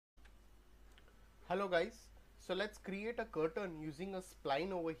Hello guys, so let's create a curtain using a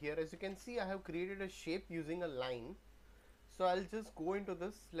spline over here. As you can see, I have created a shape using a line. So I'll just go into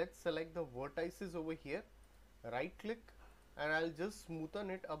this. Let's select the vertices over here, right click, and I'll just smoothen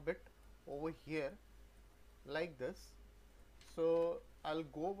it a bit over here like this. So I'll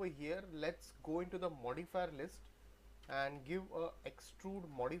go over here. Let's go into the modifier list and give a extrude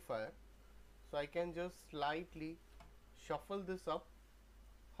modifier. So I can just slightly shuffle this up.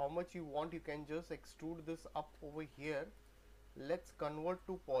 How much you want, you can just extrude this up over here. Let's convert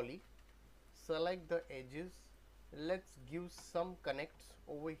to poly, select the edges, let's give some connects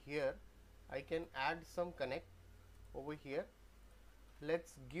over here. I can add some connect over here.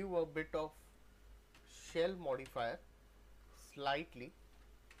 Let's give a bit of shell modifier slightly,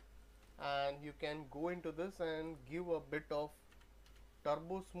 and you can go into this and give a bit of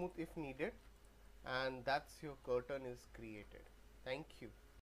turbo smooth if needed, and that's your curtain is created. Thank you.